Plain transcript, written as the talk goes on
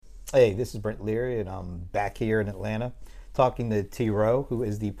Hey, this is Brent Leary, and I'm back here in Atlanta talking to T. Rowe, who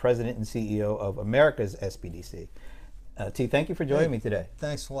is the president and CEO of America's SBDC. T, thank you for joining Hey, me today.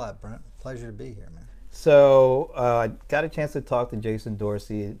 thanks a lot, Brent. Pleasure to be here, man. I got a chance to talk to Jason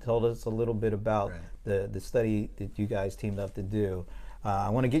Dorsey. He told us a little bit about Right. the study that you guys teamed up to do. I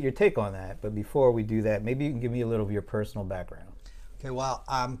want to get your take on that, but before we do that, maybe you can give me a little of your personal background. Okay, well,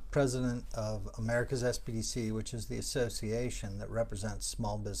 I'm president of America's SBDC, which is the association that represents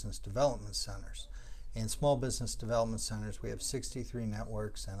small business development centers. In small business development centers, we have 63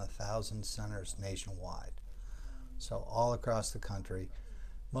 networks and 1,000 centers nationwide. So, all across the country,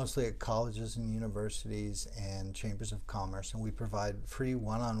 mostly at colleges and universities and chambers of commerce, and we provide free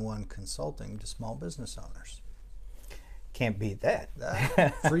one on one consulting to small business owners. Can't beat that.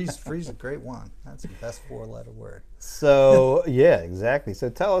 Free's a great one. That's the best four-letter word. So, yeah, exactly. So,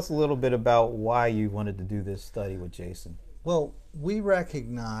 tell us a little bit about why you wanted to do this study with Jason. Well, we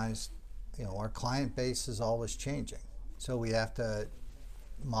recognize, our client base is always changing. So we have to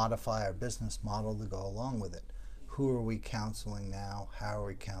modify our business model to go along with it. Who are we counseling now? How are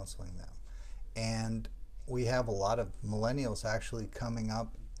we counseling them? And we have a lot of millennials actually coming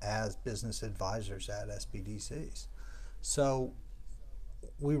up as business advisors at SBDCs. So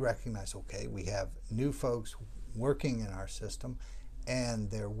we recognize, okay, we have new folks working in our system and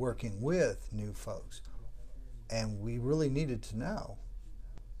they're working with new folks. And we really needed to know,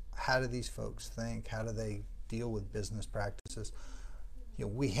 how do these folks think? How do they deal with business practices?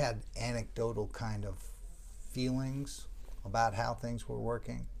 We had anecdotal kind of feelings about how things were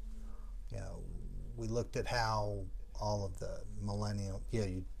working. You know, we looked at how all of the millennial,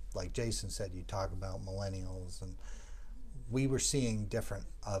 like Jason said, you talk about millennials, and we were seeing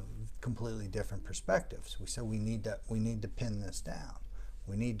completely different perspectives. We said we need to pin this down.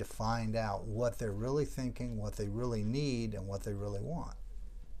 We need to find out what they're really thinking, what they really need, and what they really want.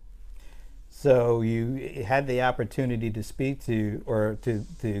 So, you had the opportunity to speak to or to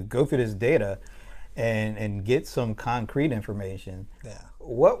go through this data and get some concrete information. Yeah.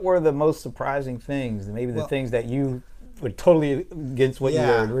 What were the most surprising things, maybe the Well, things that you were totally against what you were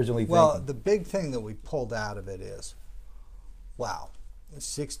yeah. originally Well, thinking? the big thing that we pulled out of it is, wow,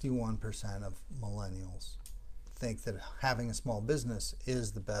 61% of millennials think that having a small business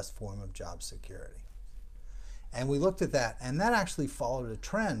is the best form of job security. And we looked at that, and that actually followed a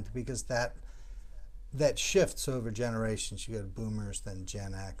trend because that shifts over generations. You go to boomers, then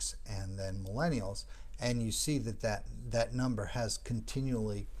Gen X, and then millennials, and you see that number has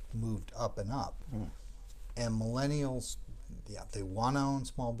continually moved up and up. And millennials, yeah, they want to own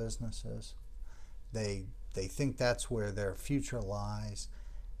small businesses. They think that's where their future lies,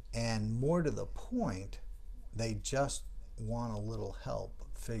 and more to the point, they just want a little help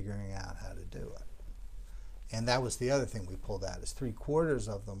figuring out how to do it. And that was the other thing we pulled out, is 3/4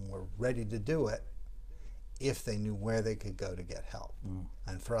 of them were ready to do it if they knew where they could go to get help.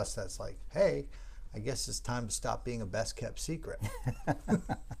 And for us, that's like, hey, I guess it's time to stop being a best kept secret.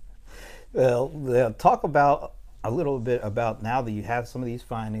 Well, talk about a little bit about, now that you have some of these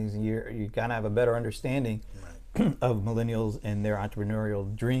findings and you kind of have a better understanding Right. of millennials and their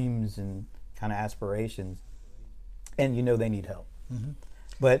entrepreneurial dreams and kind of aspirations, and they need help. Mm-hmm.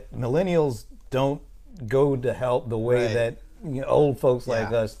 But millennials don't go to help the way Right. that old folks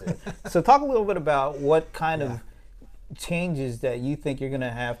like Yeah. us do. So talk a little bit about what kind Yeah. of changes that you think you're going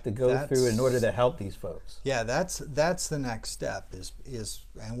to have to go through in That's order to help these folks. Yeah, that's the next step is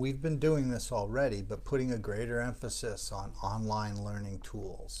and we've been doing this already, but putting a greater emphasis on online learning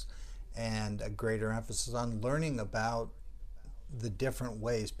tools and a greater emphasis on learning about the different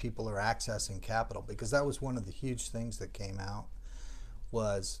ways people are accessing capital, because that was one of the huge things that came out,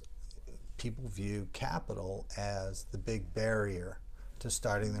 was people view capital as the big barrier to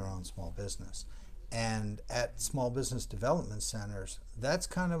starting their own small business. And at small business development centers, that's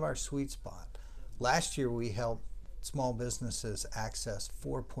kind of our sweet spot. Last year, we helped small businesses access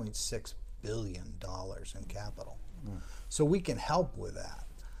 $4.6 billion in capital. So we can help with that.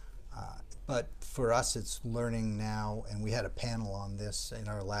 But for us, it's learning now, and we had a panel on this in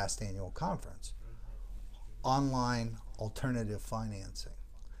our last annual conference. Online alternative financing.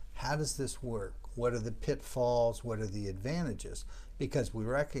 How does this work? What are the pitfalls? What are the advantages? Because we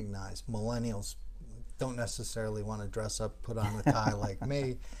recognize millennials don't necessarily want to dress up, put on a tie like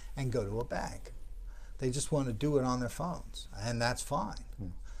me, and go to a bank. They just want to do it on their phones, and that's fine.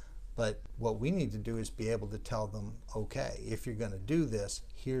 But what we need to do is be able to tell them, okay, if you're going to do this,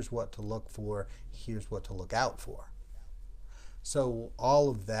 here's what to look for, here's what to look out for. So all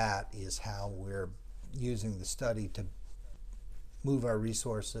of that is how we're using the study to move our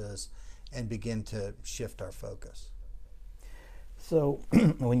resources and begin to shift our focus. So,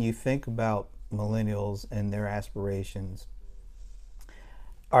 when you think about millennials and their aspirations,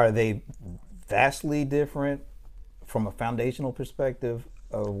 are they vastly different from a foundational perspective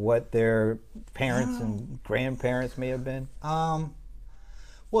of what their parents No. and grandparents may have been?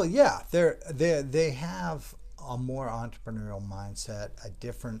 Well, yeah, they have a more entrepreneurial mindset, a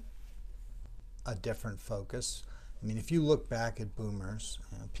different focus. I mean, if you look back at boomers,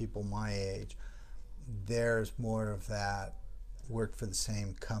 people my age, there's more of that work for the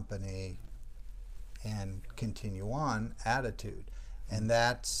same company and continue on attitude. And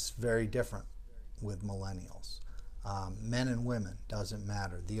that's very different with millennials. Men and women doesn't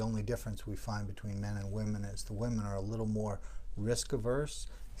matter. The only difference we find between men and women is the women are a little more risk averse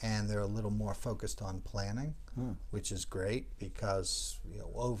and they're a little more focused on planning, which is great because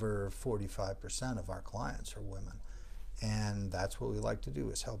over 45% of our clients are women. And that's what we like to do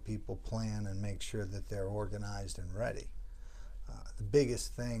is help people plan and make sure that they're organized and ready. The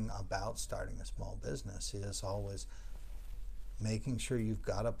biggest thing about starting a small business is always making sure you've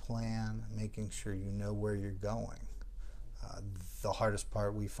got a plan, making sure you know where you're going. The hardest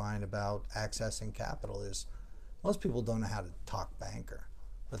part we find about accessing capital is most people don't know how to talk banker,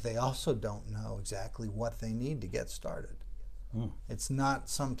 but they also don't know exactly what they need to get started. It's not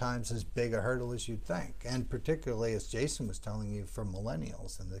sometimes as big a hurdle as you'd think, and particularly as Jason was telling you, for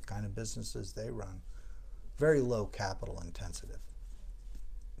millennials and the kind of businesses they run, very low capital intensive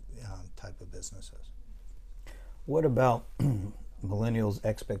type of businesses. What about millennials'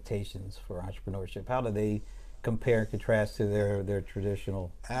 expectations for entrepreneurship? How do they compare and contrast to their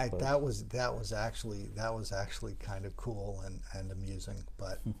traditional approach? That was actually kind of cool and amusing.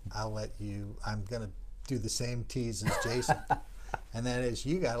 But I'll let you. I'm going to do the same tease as Jason, and that is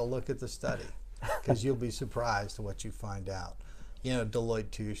you got to look at the study because you'll be surprised at what you find out.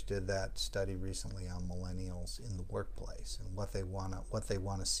 Deloitte Touche did that study recently on millennials in the workplace and what they want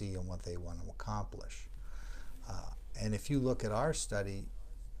to see and what they want to accomplish. And if you look at our study,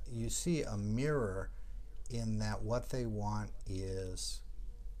 you see a mirror in that what they want is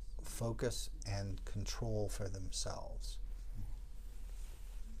focus and control for themselves.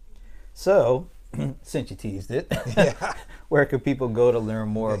 So, since you teased it, Yeah. where can people go to learn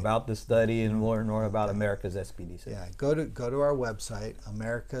more about the study and learn more about America's SBDC? Yeah, go to our website,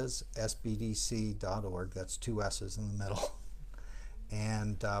 americassbdc.org. That's two S's in the middle.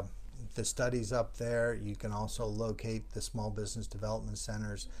 And the study's up there. You can also locate the small business development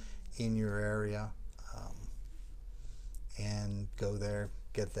centers in your area and go there,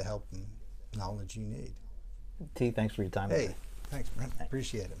 get the help and knowledge you need. T, thanks for your time Hey, today. thanks, Brent.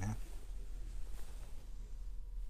 Appreciate it, man.